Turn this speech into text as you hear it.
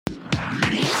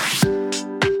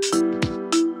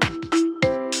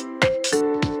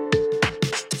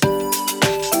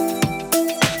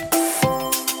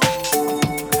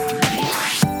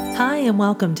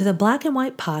welcome to the Black and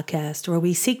White Podcast, where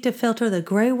we seek to filter the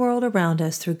gray world around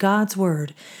us through God's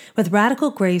Word with radical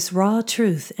grace, raw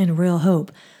truth, and real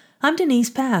hope. I'm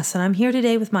Denise Pass, and I'm here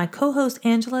today with my co-host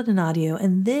Angela Donadio,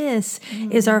 and this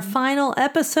is our final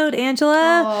episode,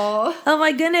 Angela. Oh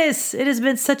my goodness, it has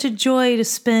been such a joy to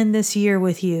spend this year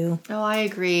with you. Oh, I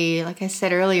agree. Like I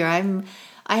said earlier,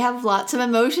 I have lots of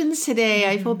emotions today.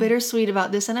 I feel bittersweet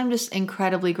about this, and I'm just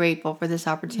incredibly grateful for this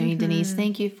opportunity, Denise.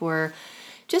 Thank you for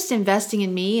just investing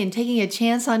in me and taking a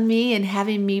chance on me and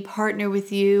having me partner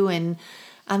with you, and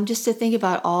just to think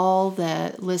about all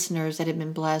the listeners that have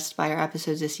been blessed by our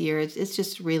episodes this year. It's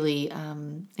just really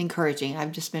encouraging.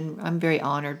 I'm very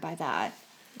honored by that.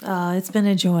 It's been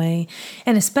a joy.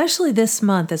 And especially this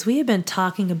month, as we have been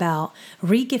talking about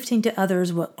regifting to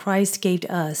others what Christ gave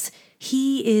to us.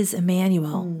 He is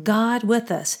Emmanuel, God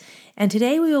with us. And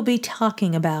today we will be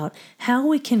talking about how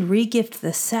we can regift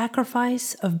the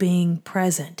sacrifice of being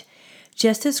present,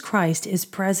 just as Christ is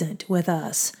present with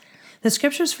us. The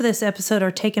scriptures for this episode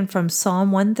are taken from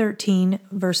Psalm 113,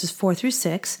 verses 4 through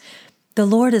 6. The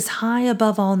Lord is high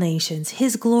above all nations.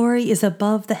 His glory is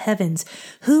above the heavens.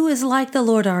 Who is like the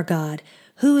Lord our God?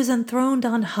 Who is enthroned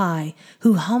on high,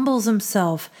 who humbles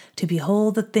himself to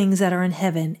behold the things that are in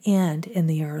heaven and in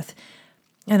the earth.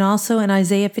 And also in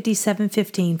Isaiah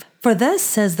 57:15, for thus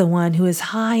says the one who is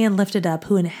high and lifted up,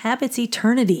 who inhabits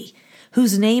eternity,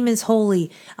 whose name is holy.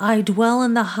 I dwell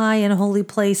in the high and holy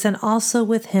place, and also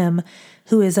with him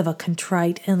who is of a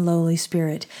contrite and lowly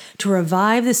spirit, to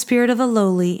revive the spirit of the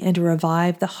lowly and to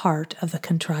revive the heart of the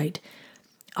contrite.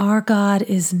 Our God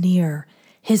is near.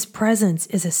 His presence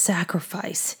is a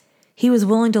sacrifice. He was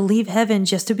willing to leave heaven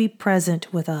just to be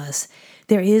present with us.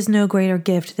 There is no greater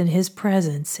gift than his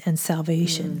presence and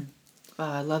salvation.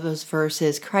 I love those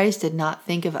verses. Christ did not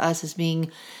think of us as being,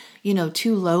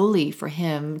 too lowly for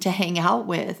him to hang out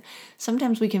with.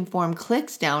 Sometimes we can form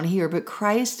cliques down here, but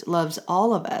Christ loves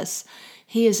all of us.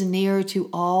 He is near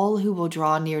to all who will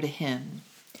draw near to him.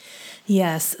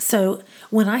 Yes. So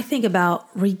when I think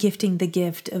about regifting the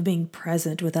gift of being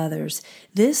present with others,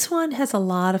 this one has a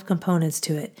lot of components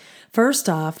to it. First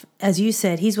off, as you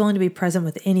said, he's willing to be present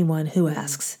with anyone who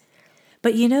asks.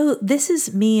 But this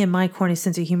is me and my corny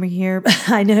sense of humor here.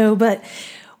 I know, but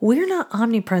we're not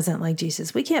omnipresent like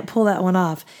Jesus. We can't pull that one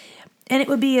off. And it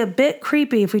would be a bit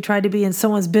creepy if we tried to be in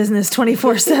someone's business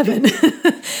 24/7.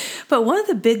 But one of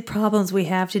the big problems we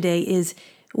have today is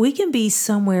we can be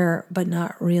somewhere but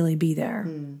not really be there.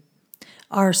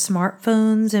 Our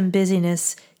smartphones and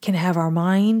busyness can have our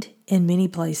mind in many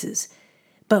places,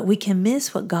 but we can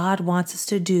miss what God wants us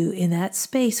to do in that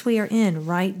space we are in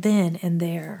right then and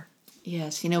there.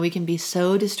 Yes, we can be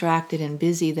so distracted and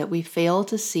busy that we fail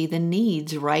to see the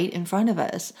needs right in front of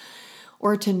us,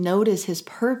 or to notice his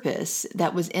purpose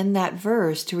that was in that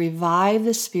verse to revive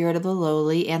the spirit of the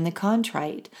lowly and the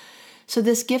contrite. So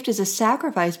this gift is a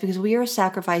sacrifice because we are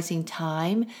sacrificing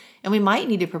time, and we might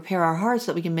need to prepare our hearts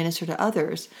so that we can minister to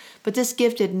others. But this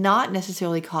gift did not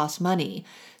necessarily cost money.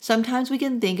 Sometimes we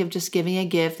can think of just giving a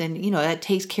gift and, that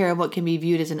takes care of what can be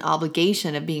viewed as an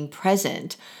obligation of being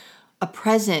present, a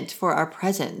present for our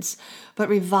presence. But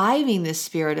reviving the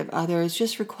spirit of others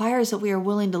just requires that we are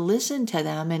willing to listen to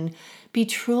them and be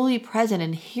truly present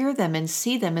and hear them and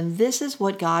see them. And this is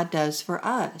what God does for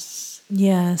us.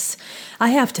 Yes. I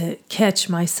have to catch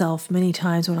myself many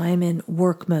times when I am in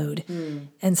work mode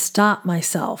and stop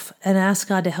myself and ask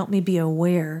God to help me be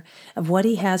aware of what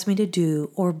he has me to do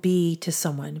or be to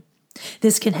someone.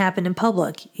 This can happen in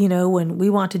public, when we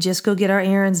want to just go get our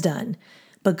errands done.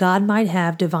 But God might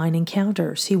have divine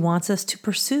encounters he wants us to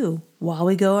pursue while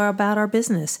we go about our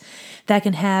business that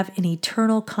can have an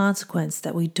eternal consequence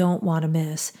that we don't want to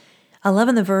miss. I love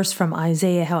in the verse from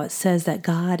Isaiah how it says that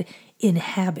God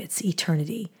inhabits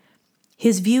eternity.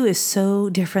 His view is so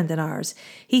different than ours.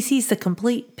 He sees the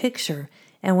complete picture,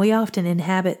 and we often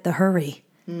inhabit the hurry.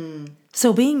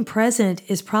 So being present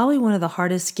is probably one of the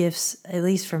hardest gifts, at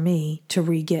least for me, to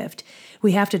regift.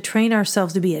 We have to train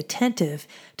ourselves to be attentive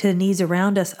to the needs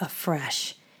around us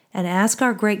afresh and ask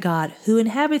our great God, who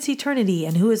inhabits eternity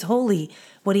and who is holy,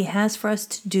 what he has for us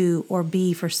to do or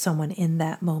be for someone in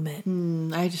that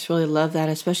moment. I just really love that,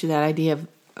 especially that idea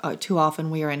of too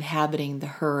often we are inhabiting the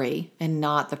hurry and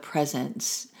not the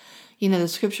presence. The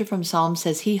scripture from Psalm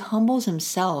says he humbles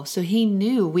himself, so he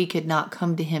knew we could not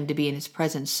come to him to be in his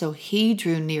presence, so he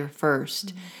drew near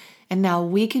first. And now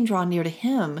we can draw near to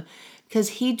him because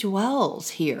he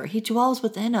dwells here. He dwells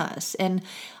within us, and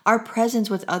our presence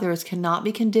with others cannot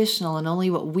be conditional on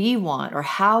only what we want or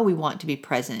how we want to be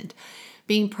present.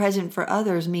 Being present for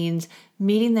others means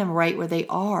meeting them right where they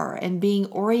are and being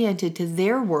oriented to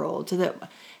their world,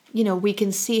 we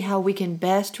can see how we can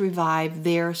best revive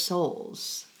their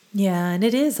souls. Yeah, and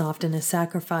it is often a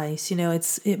sacrifice.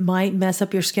 It might mess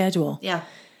up your schedule. Yeah.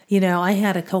 I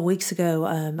had a couple weeks ago,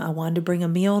 I wanted to bring a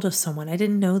meal to someone. I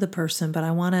didn't know the person, but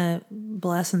I want to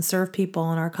bless and serve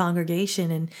people in our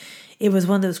congregation. And it was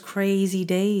one of those crazy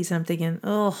days. I'm thinking,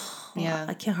 Yeah,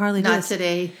 I can't hardly do not this.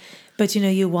 today. But,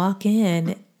 you walk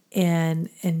in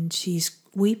and she's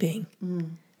weeping.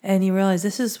 And you realize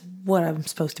this is what I'm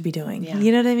supposed to be doing. Yeah.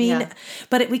 You know what I mean? Yeah.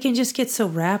 But we can just get so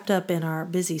wrapped up in our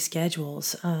busy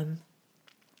schedules.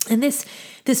 And this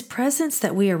presence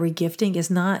that we are regifting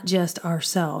is not just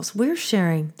ourselves. We're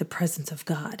sharing the presence of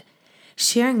God,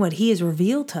 sharing what He has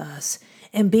revealed to us,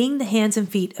 and being the hands and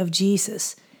feet of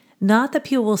Jesus. Not that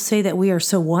people will say that we are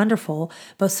so wonderful,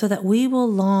 but so that we will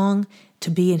long to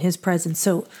be in His presence.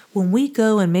 So when we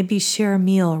go and maybe share a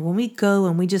meal, or when we go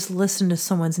and we just listen to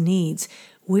someone's needs,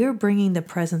 we're bringing the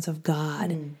presence of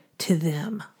God to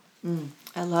them.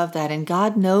 I love that. And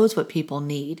God knows what people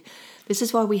need. This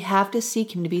is why we have to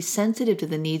seek Him to be sensitive to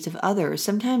the needs of others.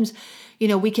 Sometimes,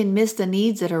 we can miss the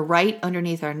needs that are right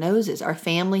underneath our noses. Our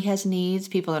family has needs.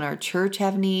 People in our church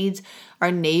have needs.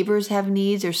 Our neighbors have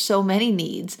needs. There's so many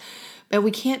needs. But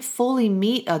we can't fully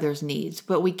meet others' needs.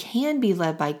 But we can be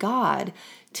led by God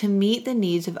to meet the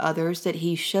needs of others that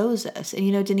He shows us.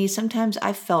 And Denise, sometimes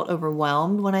I felt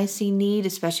overwhelmed when I see need,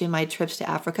 especially in my trips to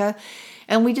Africa.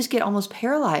 And we just get almost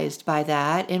paralyzed by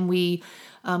that. And we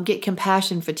get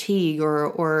compassion fatigue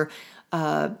or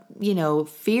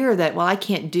fear that, I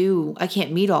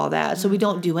can't meet all that. So we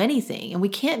don't do anything. And we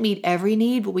can't meet every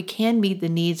need, but we can meet the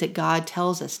needs that God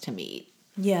tells us to meet.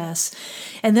 Yes.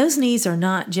 And those needs are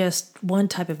not just one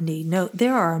type of need. No,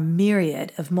 there are a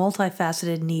myriad of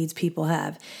multifaceted needs people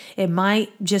have. It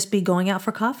might just be going out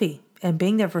for coffee and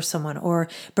being there for someone, or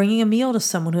bringing a meal to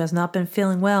someone who has not been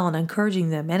feeling well and encouraging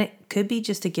them. And it could be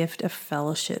just a gift of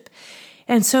fellowship.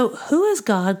 And so who has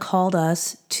God called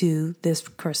us to this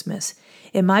Christmas?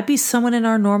 It might be someone in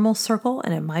our normal circle,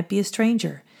 and it might be a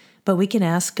stranger, but we can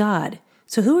ask God.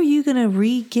 So who are you going to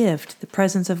re-gift the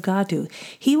presence of God to?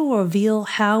 He will reveal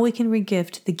how we can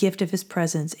re-gift the gift of His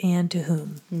presence, and to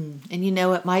whom. And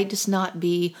it might just not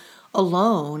be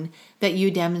alone that you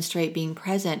demonstrate being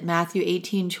present. Matthew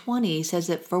 18:20 says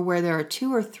that for where there are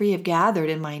 2 or 3 have gathered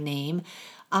in my name,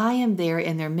 I am there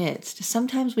in their midst.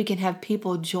 Sometimes we can have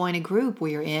people join a group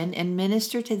we're in and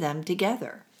minister to them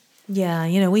together.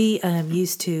 Yeah, we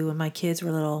used to, when my kids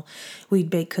were little, we'd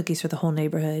bake cookies for the whole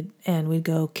neighborhood, and we'd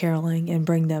go caroling and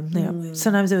bring them.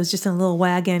 Sometimes it was just in a little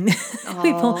wagon.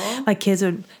 My kids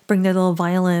would bring their little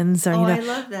violins or I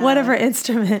love that. whatever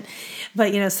instrument.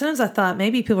 But sometimes I thought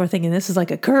maybe people are thinking this is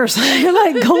like a curse. You're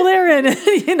like, go there and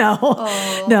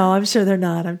No, I'm sure they're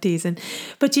not. I'm teasing.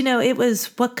 But it was,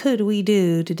 what could we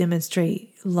do to demonstrate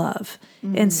love?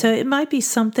 And so it might be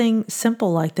something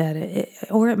simple like that,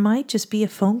 or it might just be a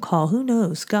phone call. Who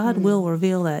knows? God will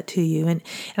reveal that to you. And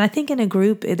I think in a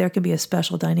group, there can be a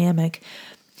special dynamic.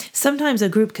 Sometimes a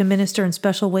group can minister in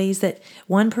special ways that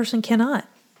one person cannot,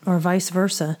 or vice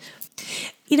versa.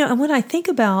 And when I think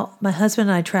about my husband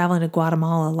and I traveling to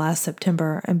Guatemala last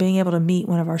September and being able to meet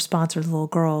one of our sponsored little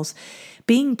girls,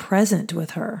 being present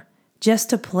with her,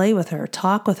 just to play with her,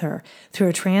 talk with her through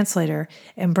a translator,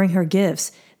 and bring her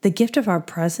gifts. The gift of our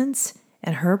presence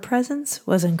and her presence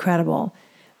was incredible.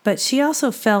 But she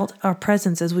also felt our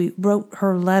presence as we wrote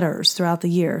her letters throughout the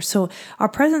year. So our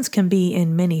presence can be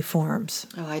in many forms.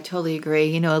 Oh, I totally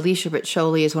agree. Alicia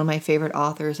Britt-Chole is one of my favorite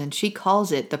authors, and she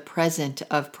calls it the present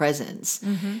of presence.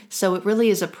 So it really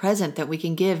is a present that we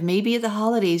can give. Maybe at the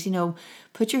holidays,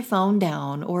 put your phone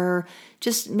down, or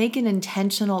just make an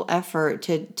intentional effort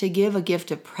to give a gift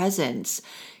of presence.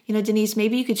 Denise,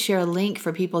 maybe you could share a link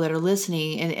for people that are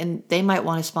listening, and they might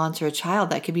want to sponsor a child.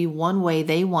 That could be one way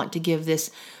they want to give this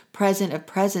present of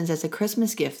presence as a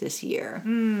Christmas gift this year.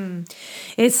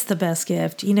 It's the best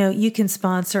gift. You can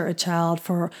sponsor a child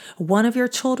for one of your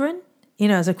children,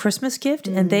 as a Christmas gift,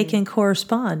 and they can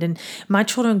correspond. And my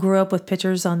children grew up with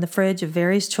pictures on the fridge of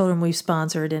various children we've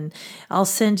sponsored. And I'll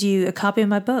send you a copy of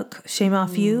my book, Shame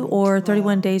Off You, or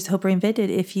 31 Days to Hope Reinvented,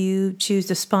 if you choose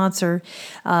to sponsor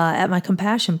at my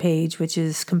Compassion page, which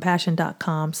is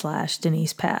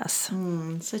compassion.com/Denise Pass.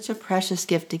 Such a precious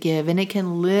gift to give, and it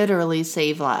can literally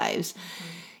save lives.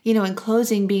 In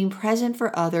closing, being present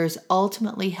for others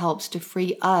ultimately helps to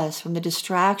free us from the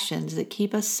distractions that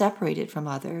keep us separated from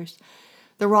others.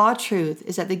 The raw truth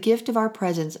is that the gift of our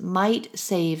presence might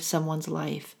save someone's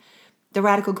life. The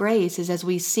radical grace is, as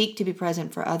we seek to be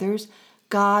present for others,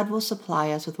 God will supply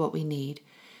us with what we need.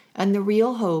 And the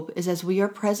real hope is, as we are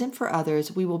present for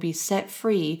others, we will be set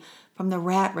free from the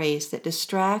rat race that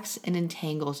distracts and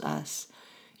entangles us.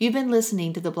 You've been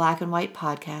listening to the Black and White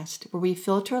Podcast, where we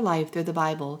filter life through the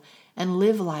Bible and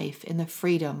live life in the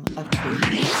freedom of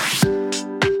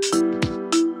truth.